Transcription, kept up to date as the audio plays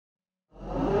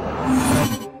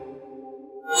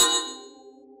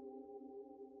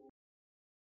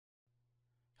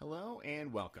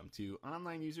and welcome to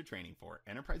online user training for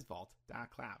Enterprise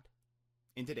Vault.cloud.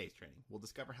 In today's training, we'll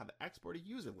discover how to export a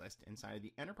user list inside of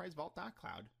the Enterprise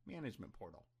Vault.cloud Management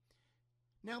portal.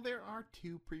 Now, there are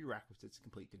two prerequisites to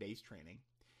complete today's training.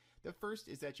 The first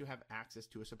is that you have access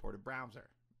to a supported browser.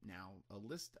 Now, a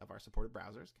list of our supported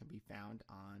browsers can be found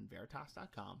on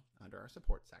veritas.com under our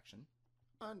support section,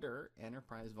 under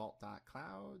Enterprise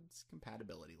Vault.cloud's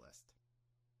compatibility list.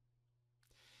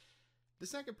 The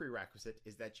second prerequisite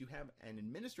is that you have an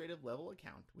administrative level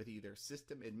account with either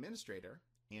System Administrator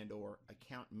and or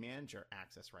Account Manager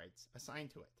access rights assigned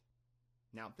to it.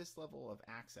 Now, this level of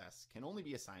access can only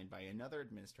be assigned by another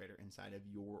administrator inside of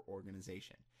your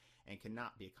organization and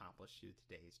cannot be accomplished through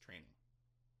today's training.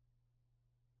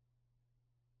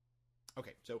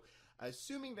 Okay, so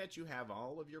assuming that you have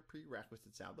all of your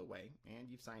prerequisites out of the way and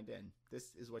you've signed in,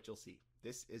 this is what you'll see.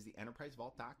 This is the Enterprise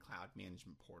Vault.cloud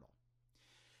Management portal.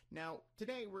 Now,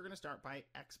 today we're going to start by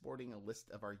exporting a list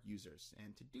of our users,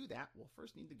 and to do that, we'll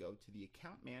first need to go to the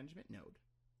Account Management node,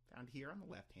 found here on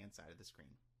the left-hand side of the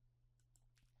screen.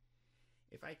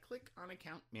 If I click on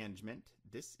Account Management,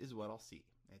 this is what I'll see.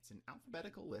 It's an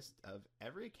alphabetical list of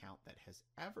every account that has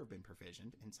ever been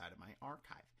provisioned inside of my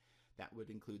archive. That would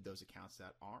include those accounts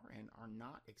that are and are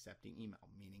not accepting email,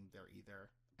 meaning they're either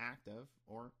active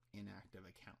or inactive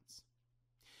accounts.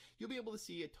 You'll be able to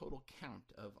see a total count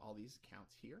of all these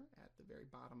accounts here at the very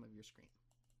bottom of your screen.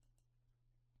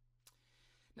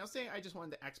 Now, say I just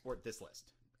wanted to export this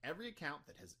list, every account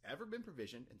that has ever been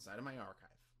provisioned inside of my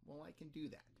archive. Well, I can do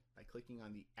that by clicking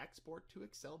on the Export to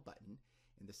Excel button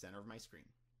in the center of my screen.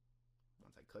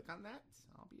 Once I click on that,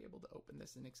 I'll be able to open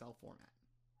this in Excel format.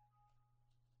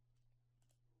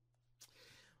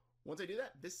 Once I do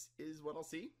that, this is what I'll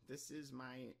see. This is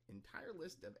my entire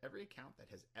list of every account that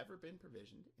has ever been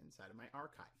provisioned inside of my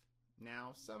archive.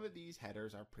 Now, some of these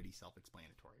headers are pretty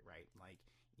self-explanatory, right? Like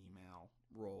email,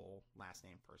 role, last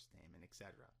name, first name, and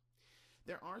etc.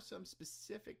 There are some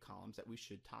specific columns that we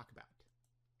should talk about.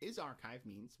 Is archive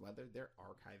means whether they're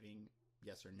archiving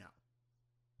yes or no.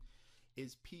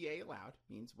 Is PA allowed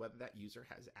means whether that user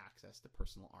has access to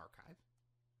personal archive.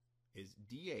 Is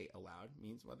DA allowed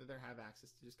means whether they have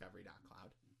access to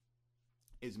discovery.cloud.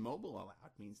 Is mobile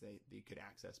allowed means they could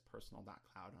access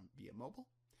personal.cloud via mobile.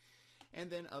 And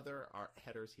then other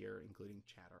headers here, including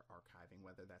chat or archiving,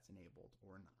 whether that's enabled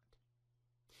or not.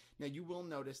 Now, you will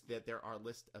notice that there are a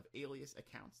list of alias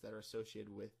accounts that are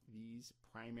associated with these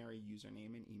primary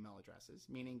username and email addresses,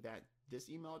 meaning that this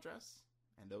email address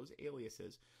and those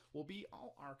aliases will be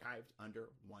all archived under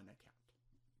one account.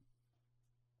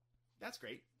 That's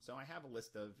great. So I have a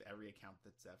list of every account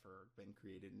that's ever been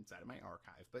created inside of my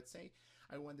archive, but say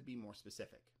I wanted to be more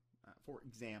specific. For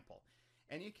example,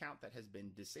 any account that has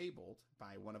been disabled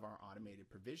by one of our automated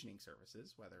provisioning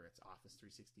services, whether it's Office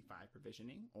 365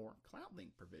 provisioning or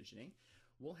CloudLink provisioning,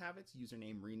 will have its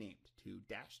username renamed to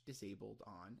 --disabled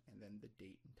on and then the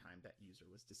date and time that user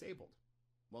was disabled.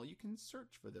 Well, you can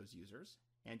search for those users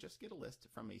and just get a list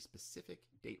from a specific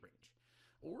date range.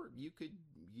 Or you could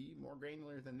be more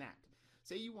granular than that.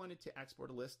 Say you wanted to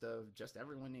export a list of just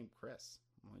everyone named Chris.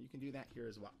 Well, you can do that here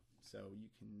as well. So you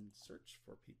can search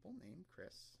for people named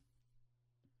Chris.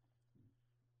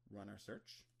 Run our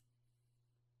search.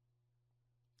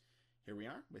 Here we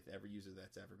are with every user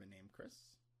that's ever been named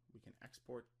Chris. We can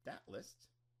export that list.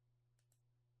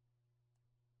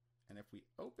 And if we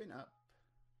open up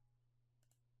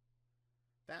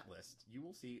that list, you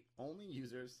will see only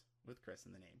users with Chris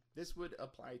in the name. This would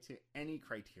apply to any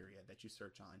criteria that you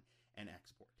search on and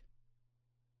export.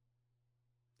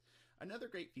 Another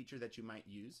great feature that you might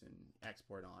use and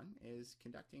export on is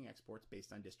conducting exports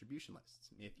based on distribution lists.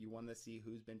 If you want to see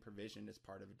who's been provisioned as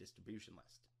part of a distribution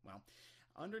list. Well,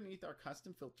 underneath our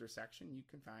custom filter section, you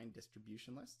can find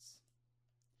distribution lists.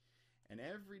 And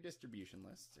every distribution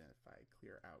list, if I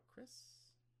clear out Chris,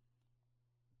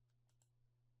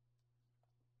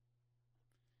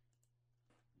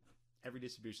 every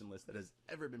distribution list that has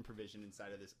ever been provisioned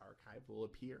inside of this archive will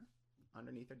appear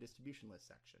underneath our distribution list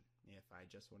section. If I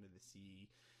just wanted to see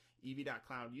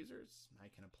ev.cloud users, I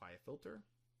can apply a filter,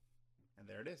 and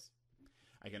there it is.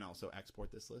 I can also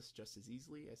export this list just as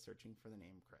easily as searching for the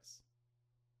name Chris.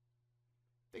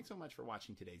 Thanks so much for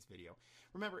watching today's video.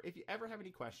 Remember, if you ever have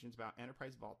any questions about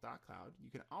Enterprise Vault.cloud,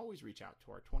 you can always reach out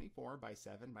to our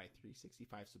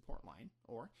 24/7/365 support line,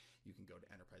 or you can go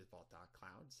to Enterprise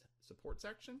Vault.cloud's support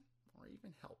section, or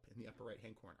even help in the upper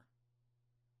right-hand corner.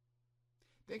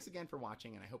 Thanks again for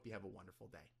watching, and I hope you have a wonderful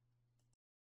day.